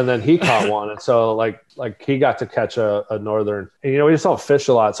caught that and then he caught one. And so like he got to catch a northern, and, we just don't fish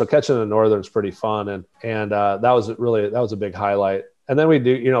a lot. So catching a northern is pretty fun. And that was a big highlight. And then we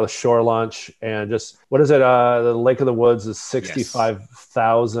do, the shore lunch and just, what is it? The Lake of the Woods is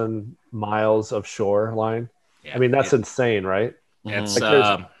 65,000 miles of shoreline. Yeah, I mean, that's insane, right? It's,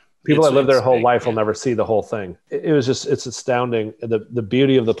 people that live their whole life will never see the whole thing. It was just, it's astounding. The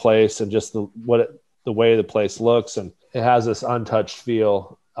beauty of the place and just the way the place looks. And it has this untouched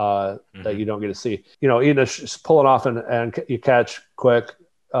feel that you don't get to see, just pulling off and you catch quick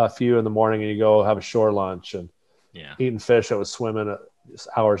a few in the morning and you go have a shore lunch and eating fish that was swimming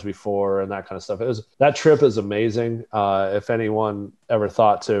hours before and that kind of stuff. That trip is amazing. If anyone ever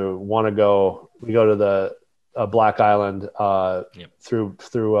thought to want to go, we go to the Black Island through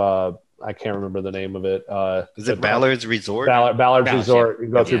I can't remember the name of it. Is it Ballard's Resort? Ballard's Resort. You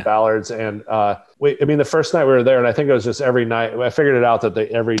go through Ballard's and the first night we were there, and I think it was just every night. I figured it out that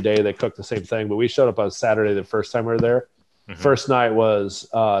every day they cooked the same thing, but we showed up on Saturday the first time we were there. First night was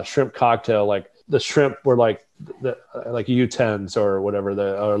shrimp cocktail. Like the shrimp were like U10s or whatever,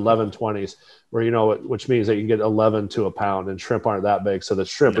 or 1120s, where, which means that you can get 11 to a pound, and shrimp aren't that big. So the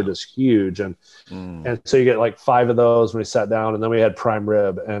shrimp are just huge. And so you get like 5 of those when we sat down, and then we had prime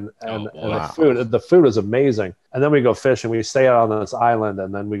rib and the food was amazing. And then we go fishing. We stay out on this island,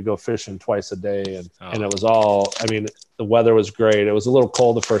 and then we go fishing twice a day. And it was all, the weather was great. It was a little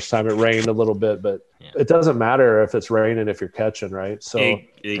cold the first time. It rained a little bit, but it doesn't matter if it's raining if you're catching, right? So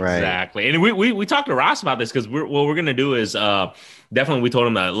exactly. And we talked to Ross about this because what we're gonna do is definitely, we told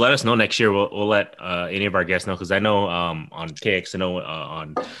him that let us know next year. We'll let any of our guests know, because I know on KXNO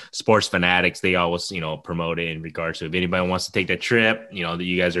on Sports Fanatics they always promote it in regards to if anybody wants to take that trip. That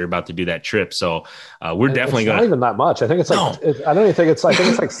you guys are about to do that trip, so we're definitely going. Not even that much. I think it's like I don't even think it's like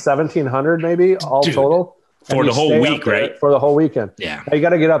 1,700 maybe all total. For the whole week, right? For the whole weekend. Yeah. Now you got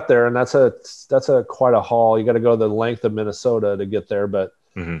to get up there, and that's quite a haul. You got to go the length of Minnesota to get there, but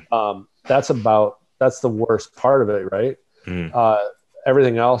that's the worst part of it, right?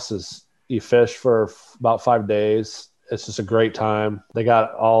 Everything else is you fish for about 5 days. It's just a great time. They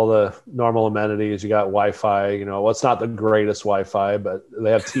got all the normal amenities. You got Wi-Fi. It's not the greatest Wi-Fi, but they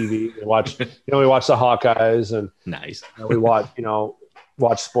have TV. We watch the Hawkeyes, and nice. We watch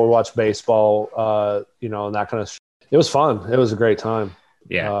watch baseball, and that kind of it was fun. It was a great time.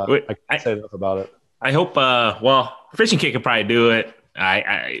 Yeah. I can't say enough about it. I hope, Fishing Kit could probably do it.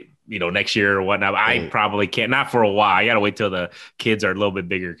 I next year or whatnot. I probably can't, not for a while. I got to wait till the kids are a little bit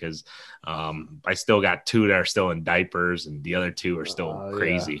bigger, because I still got 2 that are still in diapers, and the other 2 are still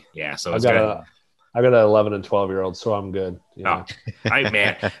crazy. Yeah. So I got an 11 and 12-year-old, so I'm good.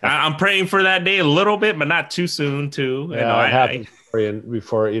 I'm praying for that day a little bit, but not too soon too. Yeah, it happens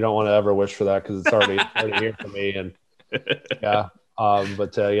before. You don't want to ever wish for that, because it's already here for me. And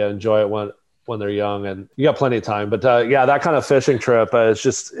enjoy it when they're young, and you got plenty of time. But that kind of fishing trip,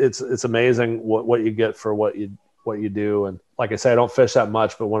 it's amazing what you get for what you do. And like I say, I don't fish that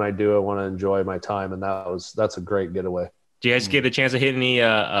much, but when I do, I want to enjoy my time, and that's a great getaway. Do you guys get a chance to hit any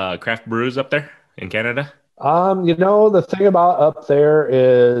craft brews up there in Canada? The thing about up there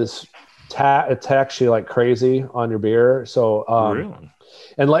is it tax you like crazy on your beer. So really?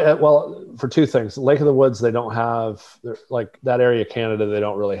 And for 2 things, Lake of the Woods, they don't have, like that area of Canada, they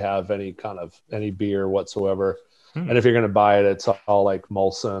don't really have any beer whatsoever. And if you're going to buy it, it's all like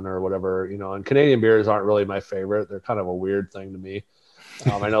Molson or whatever, and Canadian beers aren't really my favorite. They're kind of a weird thing to me.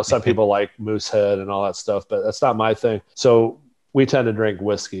 I know some people like Moosehead and all that stuff, but that's not my thing. So we tend to drink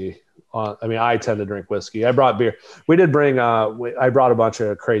whiskey. I tend to drink whiskey. I brought beer. We did bring. I brought a bunch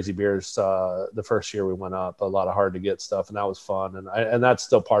of crazy beers the first year we went up. A lot of hard to get stuff, and that was fun. And that's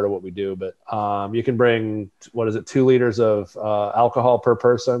still part of what we do. But you can bring 2 liters of alcohol per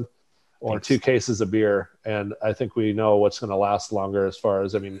person, or 2 cases of beer, and I think we know what's going to last longer as far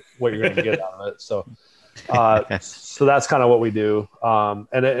as what you're going to get out of it. So. So that's kind of what we do. And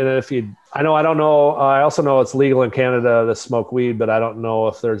if I don't know. I also know it's legal in Canada to smoke weed, but I don't know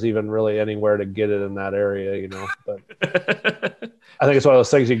if there's even really anywhere to get it in that area, but I think it's one of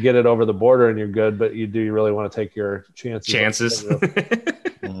those things you get it over the border and you're good, but you really want to take your chances.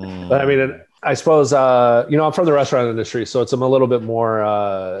 But I suppose, I'm from the restaurant industry, so I'm a little bit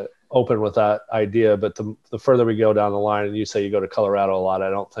more, open with that idea, but the further we go down the line, and you say you go to Colorado a lot, I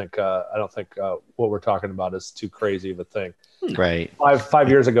don't think what we're talking about is too crazy of a thing. Right. 5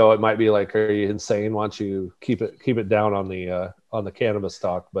 years ago, it might be like, are you insane? Why don't you keep it down on the cannabis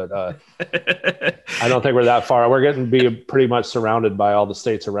talk? But I don't think we're that far. We're getting to be pretty much surrounded by all the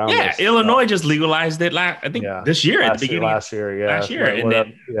states around us. Yeah, Illinois just legalized it this year at the beginning. Last year, and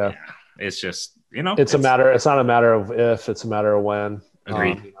then it's just it's not a matter of if, it's a matter of when.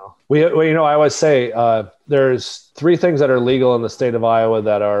 Agreed. I always say there's 3 things that are legal in the state of Iowa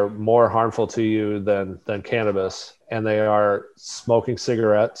that are more harmful to you than cannabis, and they are smoking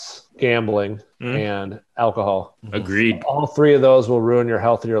cigarettes, gambling, and alcohol. Agreed. All 3 of those will ruin your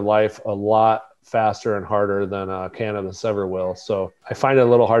health and your life a lot faster and harder than cannabis ever will. So I find it a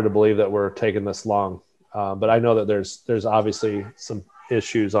little hard to believe that we're taking this long, but I know that there's obviously some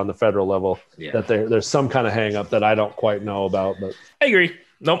issues on the federal level that there's some kind of hang up that I don't quite know about. But I agree.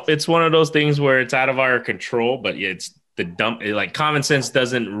 Nope, it's one of those things where it's out of our control, but it's the dump. Like common sense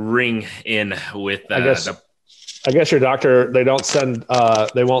doesn't ring in with. I guess your doctor. They won't send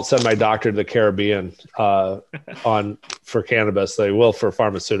my doctor to the Caribbean for cannabis. They will for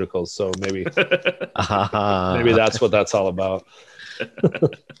pharmaceuticals. So maybe that's what that's all about.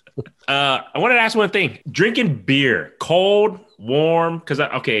 I wanted to ask one thing: drinking beer, cold, warm? Because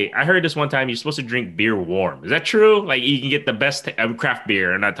I heard this one time you're supposed to drink beer warm. Is that true? Like you can get the best craft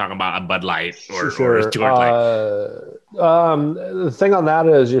beer. I'm not talking about a Bud Light or a Coors Light. The thing on that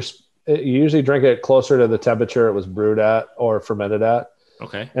is you usually drink it closer to the temperature it was brewed at or fermented at.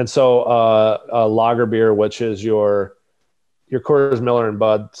 Okay. And so a lager beer, which is your Coors, Miller, and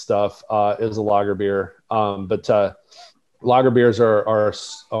Bud stuff, is a lager beer. But lager beers are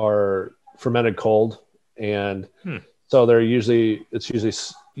fermented cold, and so you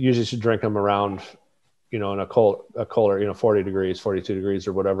should drink them around, in a colder, 40 degrees, 42 degrees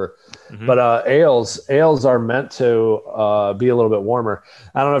or whatever. Mm-hmm. But ales are meant to be a little bit warmer.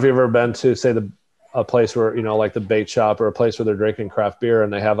 I don't know if you've ever been to, say, a place where, like the bait shop or a place where they're drinking craft beer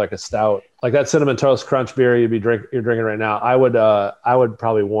and they have like a stout, like that Cinnamon Toast Crunch beer you're drinking right now. I would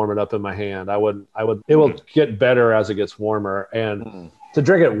probably warm it up in my hand. It will get better as it gets warmer. And to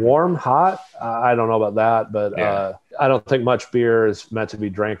drink it warm, hot, I don't know about that, but I don't think much beer is meant to be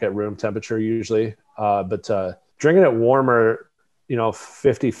drank at room temperature usually. But drinking it warmer,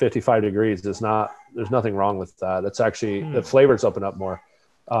 50, 55 degrees there's nothing wrong with that. It's actually the flavors open up more.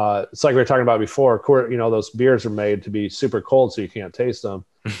 It's like we were talking about before, those beers are made to be super cold so you can't taste them.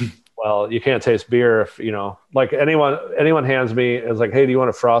 Well, you can't taste beer if, like anyone hands me, is like, hey, do you want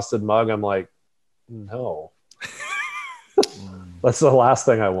a frosted mug? I'm like, no. That's the last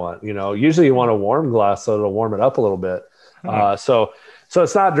thing I want. Usually you want a warm glass so it'll warm it up a little bit. So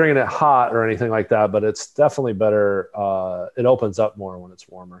it's not drinking it hot or anything like that, but it's definitely better. It opens up more when it's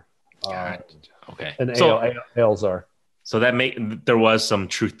warmer. Okay. And ales are. So there was some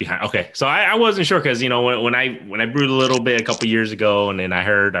truth behind. Okay, so I wasn't sure because when I brewed a little bit a couple years ago, and then I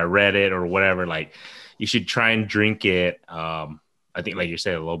read it or whatever, like you should try and drink it. I think, like you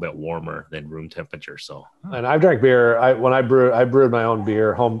said, a little bit warmer than room temperature. So, and I've drank beer. I brewed my own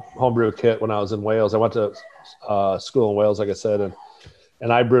beer, homebrew kit when I was in Wales. I went to school in Wales, like I said,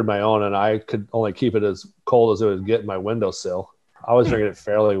 and I brewed my own, and I could only keep it as cold as it would get in my windowsill. I was drinking it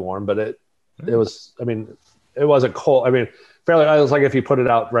fairly warm, but it was. I mean, it wasn't cold. I mean, fairly. It was like if you put it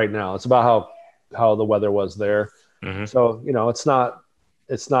out right now. It's about how the weather was there. Mm-hmm. So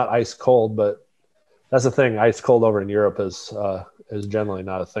it's not ice cold, but that's the thing. Ice cold over in Europe is generally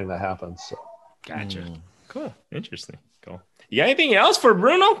not a thing that happens. So. Gotcha. Cool. Interesting. Cool. You got anything else for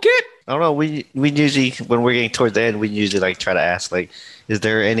Bruno, Kit? I don't know. We usually, when we're getting towards the end, we usually like try to ask, like, is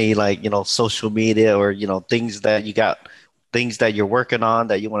there any social media or things that you're working on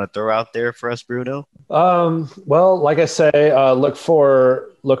that you want to throw out there for us, Bruno? Well, like I say, look for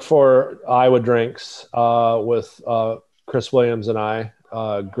Iowa Drinks with Chris Williams and I.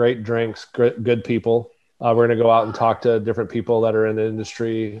 great drinks, good people. We're going to go out and talk to different people that are in the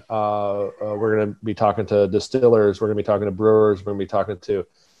industry. We're going to be talking to distillers. We're going to be talking to brewers. We're going to be talking to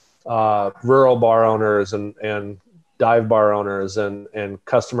rural bar owners and dive bar owners and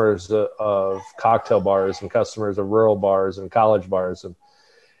customers of cocktail bars and customers of rural bars and college bars. And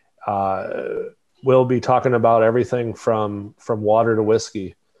we'll be talking about everything from water to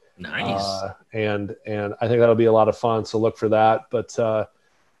whiskey. Nice. And I think that'll be a lot of fun. So look for that. But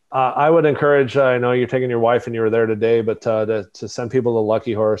I would encourage, I know you're taking your wife and you were there today, but to send people to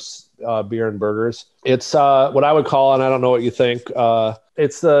Lucky Horse Beer and Burgers. It's what I would call, and I don't know what you think,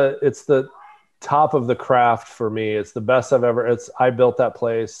 it's the top of the craft for me. It's the best I've ever, I built that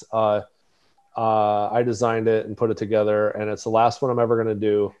place. I designed it and put it together, and it's the last one I'm ever going to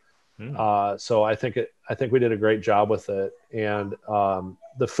do. So I think we did a great job with it. And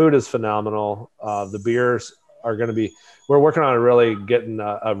the food is phenomenal. The beers are going to be, we're working on getting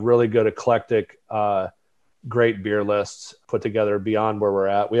a really good eclectic, great beer lists put together beyond where we're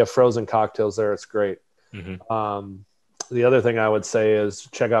at. We have frozen cocktails there. It's great. The other thing I would say is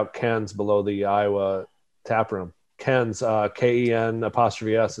check out Ken's below the Iowa tap room. Ken's,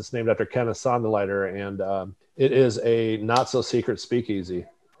 KEN''S. It's named after Kenneth Sonderleiter, and it is a not so secret speakeasy.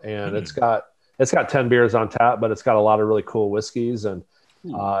 And it's got 10 beers on tap, but it's got a lot of really cool whiskeys, and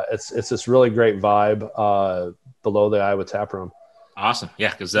it's this really great vibe below the Iowa tap room. Awesome.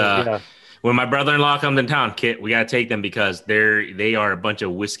 Yeah. Cause when my brother-in-law comes in town, Kit, we got to take them because they are a bunch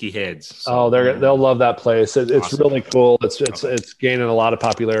of whiskey heads. So, they'll love that place. It's awesome. Really cool. It's gaining a lot of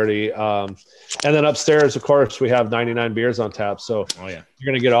popularity. And then upstairs, of course, we have 99 beers on tap. So you're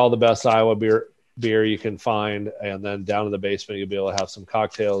going to get all the best Iowa beer you can find. And then down in the basement, you'll be able to have some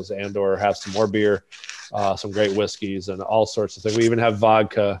cocktails and or have some more beer, some great whiskeys and all sorts of things. We even have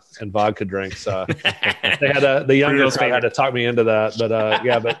vodka and vodka drinks. The young guy had to talk me into that,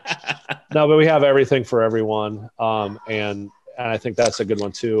 but we have everything for everyone. And I think that's a good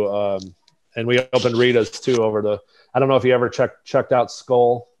one too. And we opened Rita's too I don't know if you ever checked out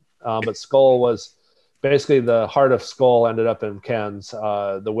Skull, but Skull was basically the heart of Skull ended up in Ken's.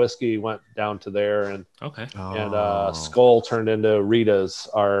 The whiskey went down to there, and Skull turned into Rita's,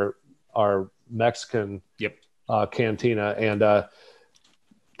 our Mexican cantina, and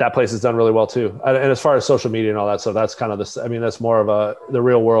that place has done really well too. And as far as social media and all that stuff, that's kind of that's more of the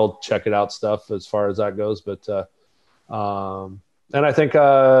real world check it out stuff as far as that goes. But and I think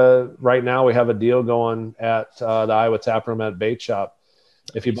right now we have a deal going at the Iowa Tap Room at Bait Shop.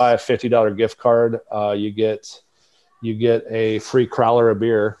 If you buy a $50 gift card, you get a free crowler of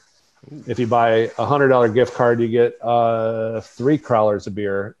beer. If you buy a $100 gift card, you get 3 crowlers of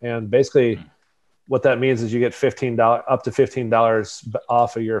beer. And basically, what that means is you get up to $15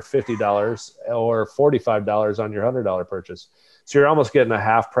 off of your $50 or $45 on your $100 purchase. So you're almost getting a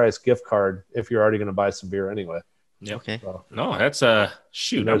half price gift card if you're already going to buy some beer anyway. Yeah. Okay. So, no, that's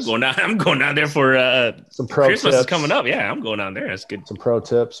shoot. I'm going down there for some pro Christmas tips. Is coming up. Yeah, I'm going down there. That's good. Some pro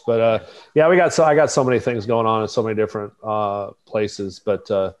tips, but I got so many things going on in so many different places, but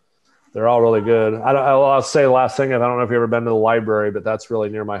they're all really good. I'll say the last thing. I don't know if you've ever been to the library, but that's really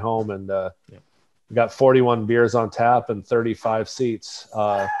near my home, and we got 41 beers on tap and 35 seats.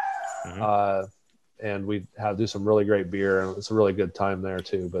 And we do some really great beer, and it's a really good time there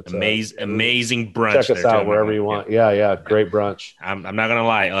too. But amazing brunch. Check us out wherever you want. Yeah, great brunch. I'm not gonna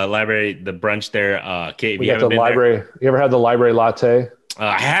lie, library, the brunch there. Kate, we got the library. There? You ever had the library latte?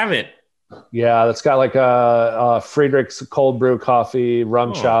 I haven't. Yeah, that's got like a Friedrich's cold brew coffee,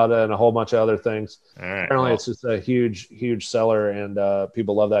 rum chata, and a whole bunch of other things. All right, apparently, it's just a huge seller, and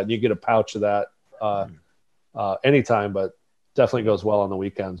people love that. And you get a pouch of that anytime, but definitely goes well on the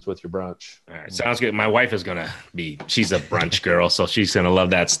weekends with your brunch. All right, sounds good. My wife is she's a brunch girl, so she's gonna love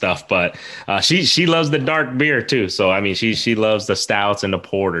that stuff. But she loves the dark beer too. So I mean, she loves the stouts and the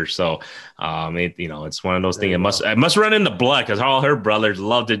porters. So it's one of those things. It must run in the blood because all her brothers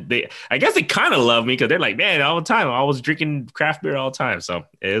loved it. I guess they kind of love me because they're like, man, all the time I was drinking craft beer all the time. So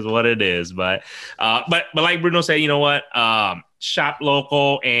it is what it is. But like Bruno said, you know what? Shop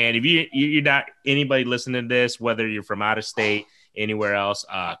local, and if you're not anybody listening to this, whether you're from out of state, anywhere else,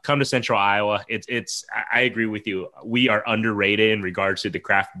 come to Central Iowa. I agree with you. We are underrated in regards to the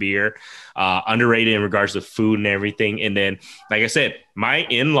craft beer, underrated in regards to food and everything. And then, like I said, my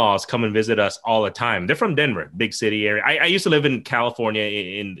in-laws come and visit us all the time. They're from Denver, big city area. I used to live in California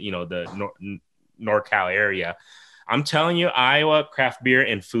in the NorCal area. I'm telling you, Iowa craft beer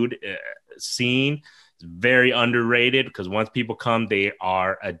and food scene is very underrated because once people come, they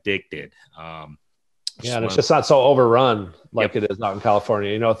are addicted. And it's just not so overrun like it is out in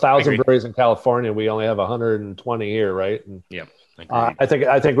California. 1,000 breweries in California. We only have 120 here, right? And I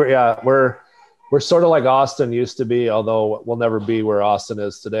think we're sort of like Austin used to be, although we'll never be where Austin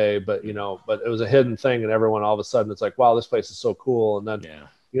is today. But but it was a hidden thing, and everyone all of a sudden it's like, wow, this place is so cool. And then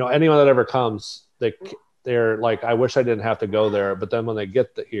anyone that ever comes, they're like, I wish I didn't have to go there. But then when they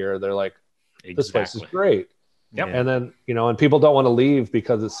get here, they're like, this place is great. Yep. And then and people don't want to leave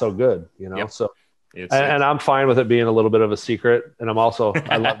because it's so good. So. And I'm fine with it being a little bit of a secret. And I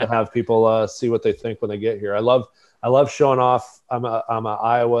love to have people see what they think when they get here. I love showing off. I'm an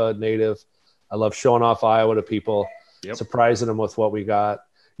Iowa native. I love showing off Iowa to people, surprising them with what we got.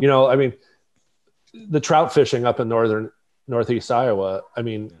 The trout fishing up in northeast Iowa.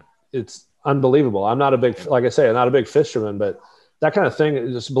 It's unbelievable. I'm not a big, like I say, I'm not a big fisherman, but that kind of thing,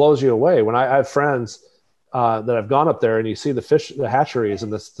 it just blows you away. When I have friends that have gone up there and you see the hatcheries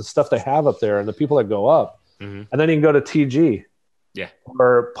and the stuff they have up there and the people that go up, and then you can go to TG,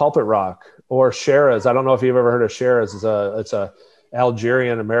 or Pulpit Rock or Shara's. I don't know if you've ever heard of Shara's. It's a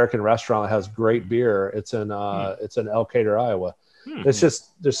Algerian American restaurant that has great beer. It's in Elkader, Iowa. It's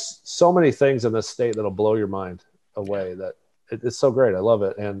just, there's so many things in this state that'll blow your mind away. That it's so great. I love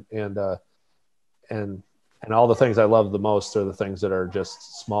it. And all the things I love the most are the things that are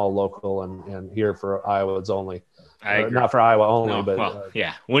just small, local, and here for Iowans only. Not for Iowa only, but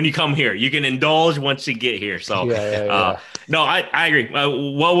when you come here, you can indulge once you get here. So no, I agree.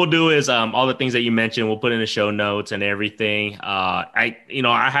 What we'll do is all the things that you mentioned, we'll put in the show notes and everything. I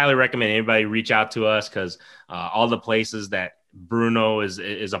highly recommend anybody reach out to us, because all the places that Bruno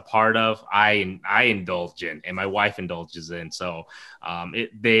is a part of, I indulge in, and my wife indulges in. So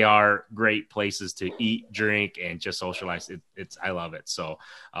they are great places to eat, drink, and just socialize. I love it. So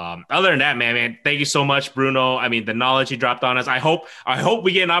other than that, man, thank you so much, Bruno. The knowledge you dropped on us. I hope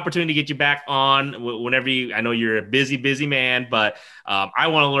we get an opportunity to get you back on whenever I know you're a busy man, but I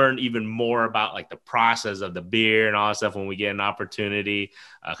want to learn even more about like the process of the beer and all that stuff when we get an opportunity.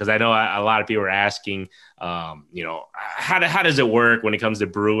 Because I know a lot of people are asking, how does it work when it comes to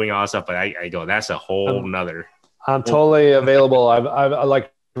brewing, all that stuff? But I go, that's a whole nother. I'm totally available. I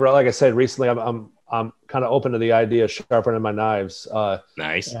like I said recently, I'm kind of open to the idea of sharpening my knives.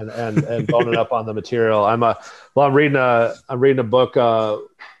 Nice. And boning up on the material. I'm reading a book,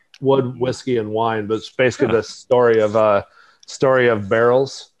 Wood, Whiskey, and Wine, but it's basically the story of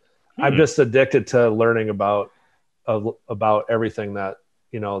barrels. I'm just addicted to learning about everything that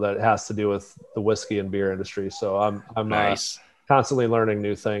that has to do with the whiskey and beer industry. So I'm nice. Constantly learning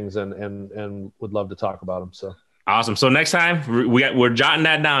new things and would love to talk about them. So. Awesome. So next time we're jotting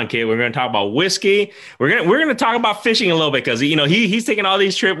that down, kid. We're going to talk about whiskey. We're going to talk about fishing a little bit, because he's taking all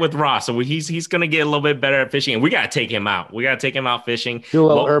these trips with Ross, so he's going to get a little bit better at fishing, and we got to take him out. We got to take him out fishing. Do a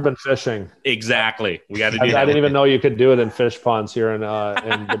little urban fishing. Exactly. We got to do that. I didn't even know you could do it in fish ponds here in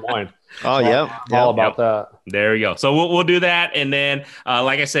Des Moines. Oh, yeah. All about that. There we go. So we'll do that. And then,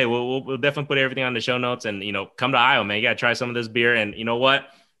 like I said, we'll definitely put everything on the show notes, and, come to Iowa, man. You got to try some of this beer. And you know what?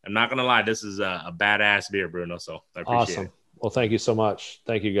 I'm not going to lie. This is a badass beer, Bruno. So I appreciate it. Well, thank you so much.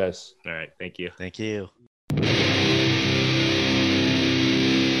 Thank you, guys. All right. Thank you. Thank you.